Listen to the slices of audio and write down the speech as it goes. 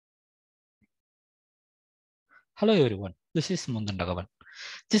Hello everyone, this is Mundandagavan.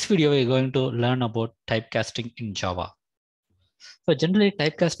 This video we are going to learn about typecasting in Java. So generally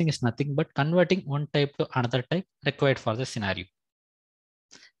typecasting is nothing but converting one type to another type required for the scenario.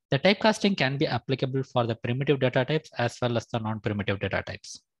 The typecasting can be applicable for the primitive data types as well as the non-primitive data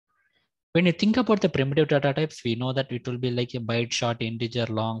types. When you think about the primitive data types, we know that it will be like a byte, short, integer,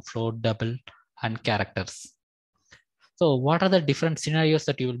 long, float, double, and characters. So what are the different scenarios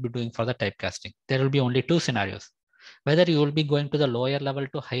that you will be doing for the typecasting? There will be only two scenarios. Whether you will be going to the lower level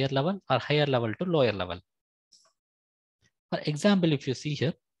to higher level or higher level to lower level. For example, if you see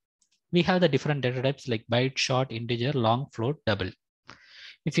here, we have the different data types like byte, short, integer, long, float, double.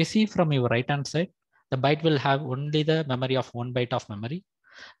 If you see from your right hand side, the byte will have only the memory of 1 byte of memory,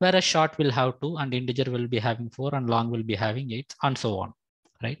 whereas short will have 2 and integer will be having 4 and long will be having 8 and so on,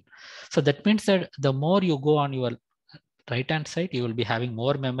 right? So that means that the more you go on your right hand side, you will be having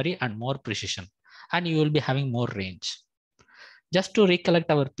more memory and more precision, and you will be having more range. Just to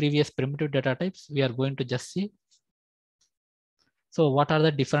recollect our previous primitive data types, we are going to just see. So what are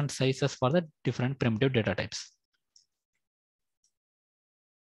the different sizes for the different primitive data types?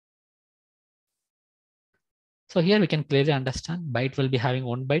 So here we can clearly understand byte will be having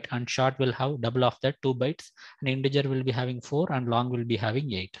 1 byte and short will have double of that 2 bytes, and integer will be having 4 and long will be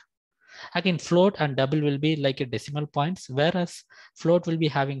having 8. Again, float and double will be like a decimal points, whereas float will be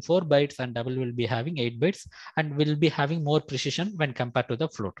having 4 bytes and double will be having 8 bytes and will be having more precision when compared to the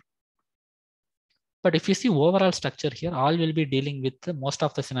float. But if you see overall structure here, all will be dealing with most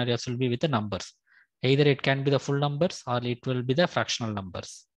of the scenarios will be with the numbers. Either it can be the full numbers or it will be the fractional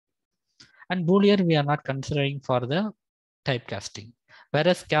numbers. And Boolean we are not considering for the typecasting.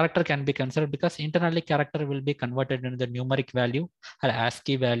 Whereas character can be considered because internally character will be converted into the numeric value or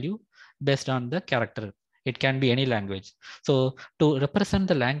ASCII value based on the character. It can be any language. So to represent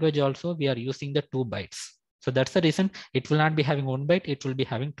the language also, we are using the 2 bytes. So that's the reason it will not be having 1 byte, it will be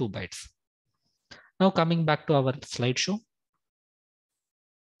having 2 bytes. Now coming back to our slideshow.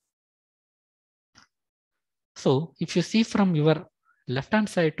 So if you see from your left-hand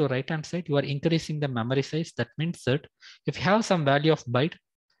side to right-hand side, you are increasing the memory size. That means that if you have some value of byte,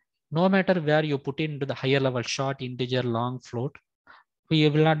 no matter where you put it into the higher level, short, integer, long, float, we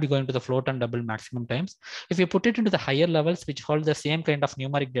will not be going to the float and double maximum times. If you put it into the higher levels, which hold the same kind of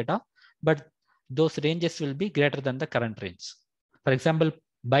numeric data, but those ranges will be greater than the current range. For example,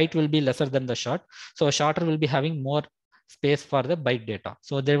 byte will be lesser than the short. So a shorter will be having more space for the byte data.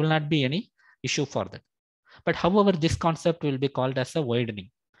 So there will not be any issue for that. But however, this concept will be called as a widening.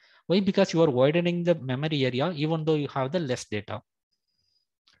 Why? Because you are widening the memory area, even though you have the less data.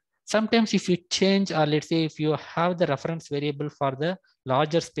 Sometimes if you change, or let's say if you have the reference variable for the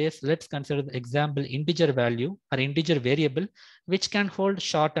larger space, let's consider the example integer value or integer variable, which can hold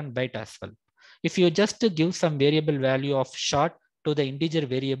short and byte as well. If you just give some variable value of short to the integer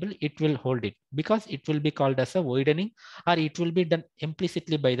variable, it will hold it because it will be called as a widening, or it will be done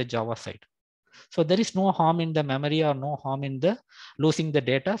implicitly by the Java side. So there is no harm in the memory or no harm in the losing the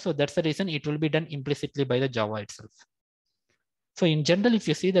data. So that's the reason it will be done implicitly by the Java itself. So in general, if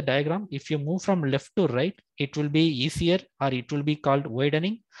you see the diagram, if you move from left to right, it will be easier, or it will be called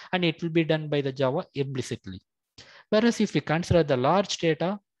widening, and it will be done by the Java implicitly. Whereas if we consider the large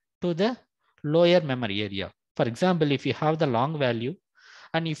data to the lower memory area, for example, if you have the long value,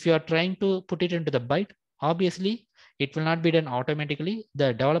 and if you are trying to put it into the byte, obviously it will not be done automatically.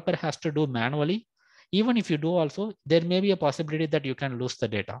 The developer has to do manually. Even if you do also, there may be a possibility that you can lose the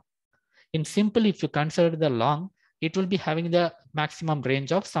data. In simple, if you consider the long, it will be having the maximum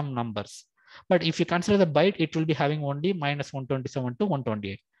range of some numbers. But if you consider the byte, it will be having only minus 127 to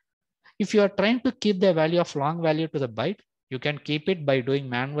 128. If you are trying to keep the value of long value to the byte, you can keep it by doing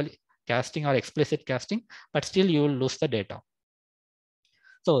manual casting or explicit casting, but still you will lose the data.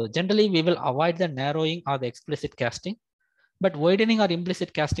 So generally we will avoid the narrowing or the explicit casting, but widening or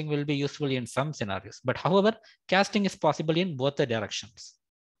implicit casting will be useful in some scenarios. But however, casting is possible in both the directions.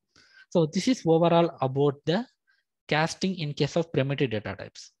 So this is overall about the casting in case of primitive data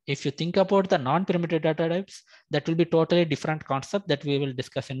types. If you think about the non-primitive data types, that will be totally different concept that we will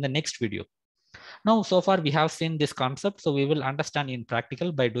discuss in the next video. Now, so far we have seen this concept, so we will understand in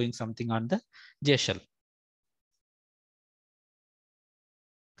practical by doing something on the JShell.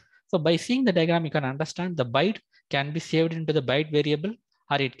 So by seeing the diagram, you can understand the byte can be saved into the byte variable,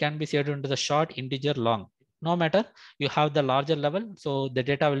 or it can be saved into the short, integer, long. No matter, you have the larger level, so the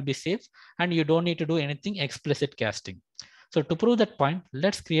data will be saved and you don't need to do anything explicit casting. So to prove that point,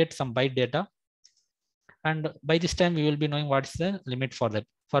 let's create some byte data. And by this time, we will be knowing what's the limit for that.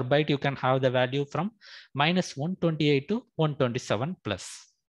 For byte, you can have the value from minus 128 to 127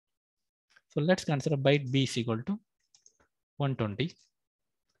 plus. So let's consider byte b is equal to 120.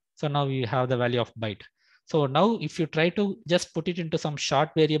 So now we have the value of byte. So now if you try to just put it into some short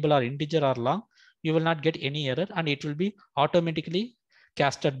variable or integer or long, you will not get any error and it will be automatically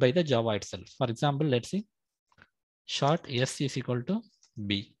casted by the Java itself. For example, let's see short s is equal to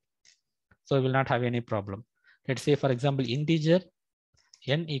b. So we will not have any problem. Let's say, for example, integer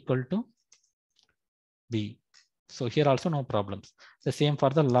n equal to b. So here also no problems. The same for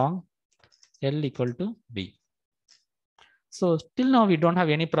the long L equal to b. So till now we don't have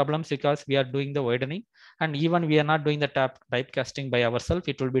any problems because we are doing the widening, and even we are not doing the typecasting by ourselves,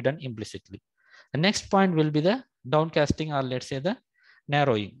 it will be done implicitly. The next point will be the downcasting, or let's say the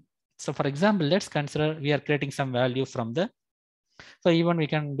narrowing. So for example, let's consider we are creating some value from the, so even we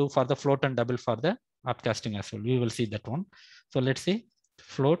can do for the float and double for the upcasting as well. We will see that one. So let's say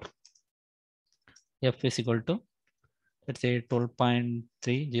float f is equal to, let's say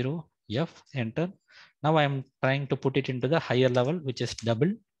 12.30 f, enter. Now I am trying to put it into the higher level, which is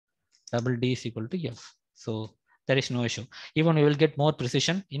double d is equal to f. So there is no issue. Even we will get more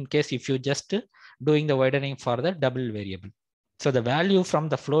precision in case if you just doing the widening for the double variable. So the value from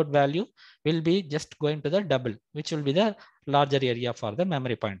the float value will be just going to the double, which will be the larger area for the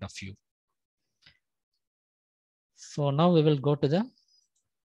memory point of view. So now we will go to the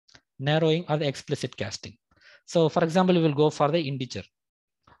narrowing or the explicit casting. So for example, we will go for the integer,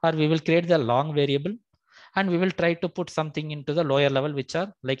 or we will create the long variable and we will try to put something into the lower level, which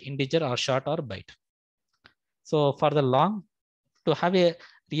are like integer or short or byte. So for the long, to have a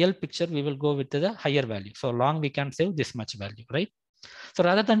real picture, we will go with the higher value. So long, we can save this much value, right? So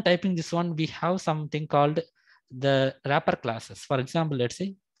rather than typing this one, we have something called the wrapper classes. For example, let's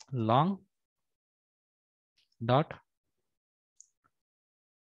say long dot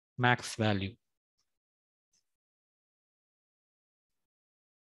max value.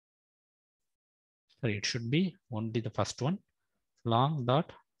 Sorry, it should be only the first one, long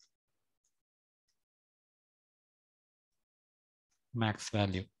dot max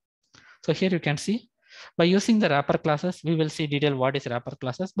value. So here you can see by using the wrapper classes, we will see detail what is wrapper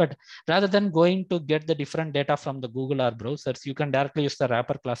classes, but rather than going to get the different data from the Google or browsers, you can directly use the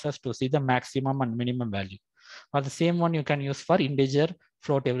wrapper classes to see the maximum and minimum value. Or the same one you can use for integer,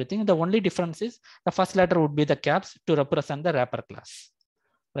 float, everything. The only difference is the first letter would be the caps to represent the wrapper class.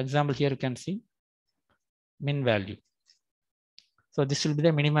 For example, here you can see min value. So this will be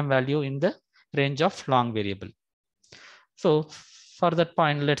the minimum value in the range of long variable. So for that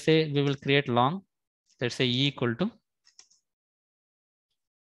point, let's say we will create long, let's say e equal to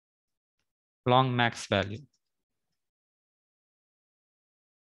long max value.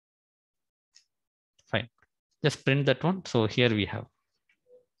 Fine. Just print that one. So here we have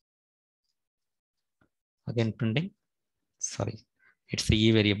again printing. Sorry, it's the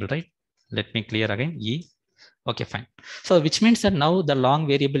e variable, right? Let me clear again e. Okay, fine. So which means that now the long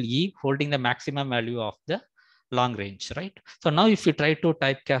variable e holding the maximum value of the long range, right? So now if you try to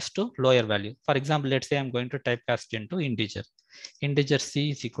typecast to lower value, for example, let's say I'm going to typecast into integer. Integer c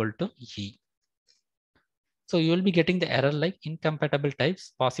is equal to e. So you will be getting the error like incompatible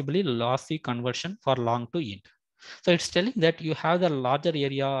types, possibly lossy conversion for long to int. So it's telling that you have the larger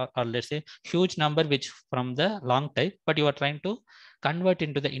area, or let's say huge number which from the long type, but you are trying to convert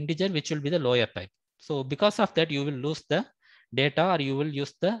into the integer, which will be the lower type. So because of that, you will lose the data, or you will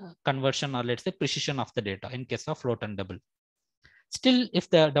use the conversion, or let's say precision of the data in case of float and double. Still, if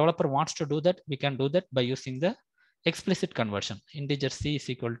the developer wants to do that, we can do that by using the explicit conversion. Integer c is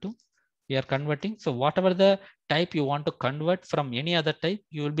equal to, we are converting. So whatever the type you want to convert from any other type,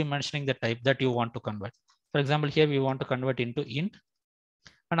 you will be mentioning the type that you want to convert. For example, here we want to convert into int.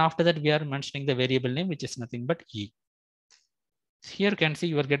 And after that, we are mentioning the variable name, which is nothing but e. Here you can see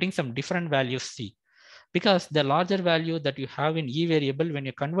you are getting some different values c. Because the larger value that you have in e variable, when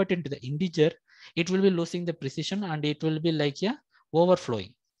you convert into the integer, it will be losing the precision and it will be like a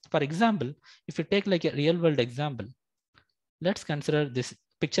overflowing. For example, if you take like a real world example, let's consider this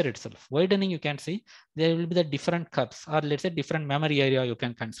picture itself. Widening, you can see there will be the different cups, or let's say different memory area you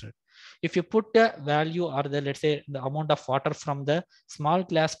can consider. If you put the value, or the, let's say the amount of water from the small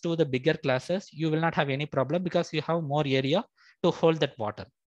class to the bigger classes, you will not have any problem because you have more area to hold that water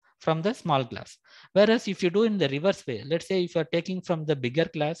from the small class. Whereas if you do in the reverse way, let's say if you are taking from the bigger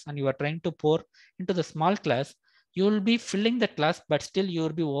class and you are trying to pour into the small class, you will be filling the class, but still you will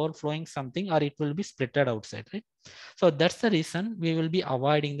be overflowing something, or it will be splitted outside, right? So that's the reason we will be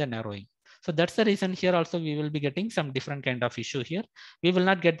avoiding the narrowing. So that's the reason here also we will be getting some different kind of issue here. We will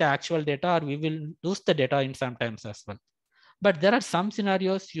not get the actual data, or we will lose the data in sometimes as well. But there are some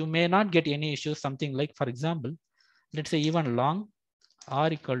scenarios you may not get any issues, something like, for example, let's say even long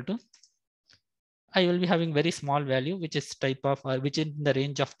r equal to I will be having very small value, which is type of, which is in the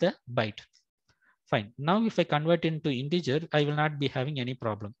range of the byte. Fine. Now, if I convert into integer, I will not be having any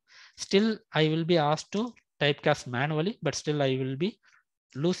problem. Still, I will be asked to typecast manually, but still I will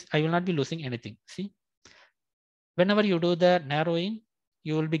not be losing anything. See, whenever you do the narrowing,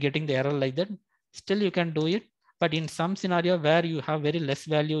 you will be getting the error like that. Still, you can do it, but in some scenario where you have very less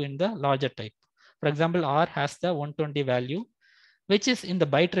value in the larger type. For example, R has the 120 value, which is in the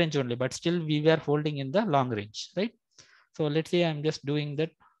byte range only, but still we were holding in the long range, right? So let's say I'm just doing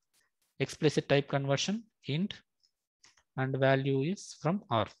that explicit type conversion int and value is from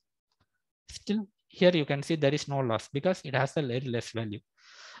R. Still here you can see there is no loss because it has a very less value.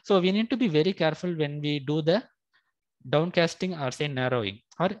 So we need to be very careful when we do the downcasting or say narrowing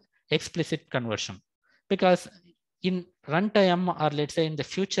or explicit conversion, because in runtime or let's say in the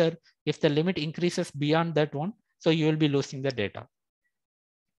future, if the limit increases beyond that one, so you will be losing the data.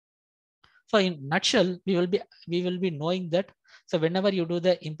 So in nutshell, we will be knowing that. So whenever you do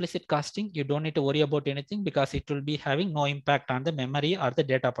the implicit casting, you don't need to worry about anything because it will be having no impact on the memory or the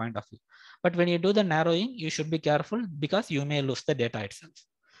data point of view. But when you do the narrowing, you should be careful because you may lose the data itself.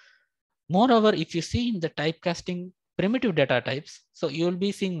 Moreover, if you see in the typecasting primitive data types, so you will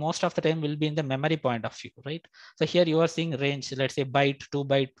be seeing most of the time will be in the memory point of view, right? So here you are seeing range, let's say byte, 2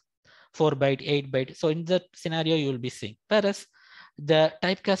 byte, 4 byte, 8 byte. So in that scenario, you will be seeing. Whereas the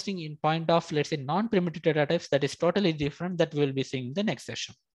typecasting in point of, let's say, non-primitive data types, that is totally different, that we'll be seeing in the next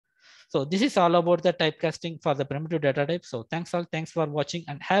session. So this is all about the typecasting for the primitive data type. So thanks for watching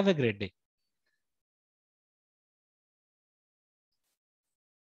and have a great day.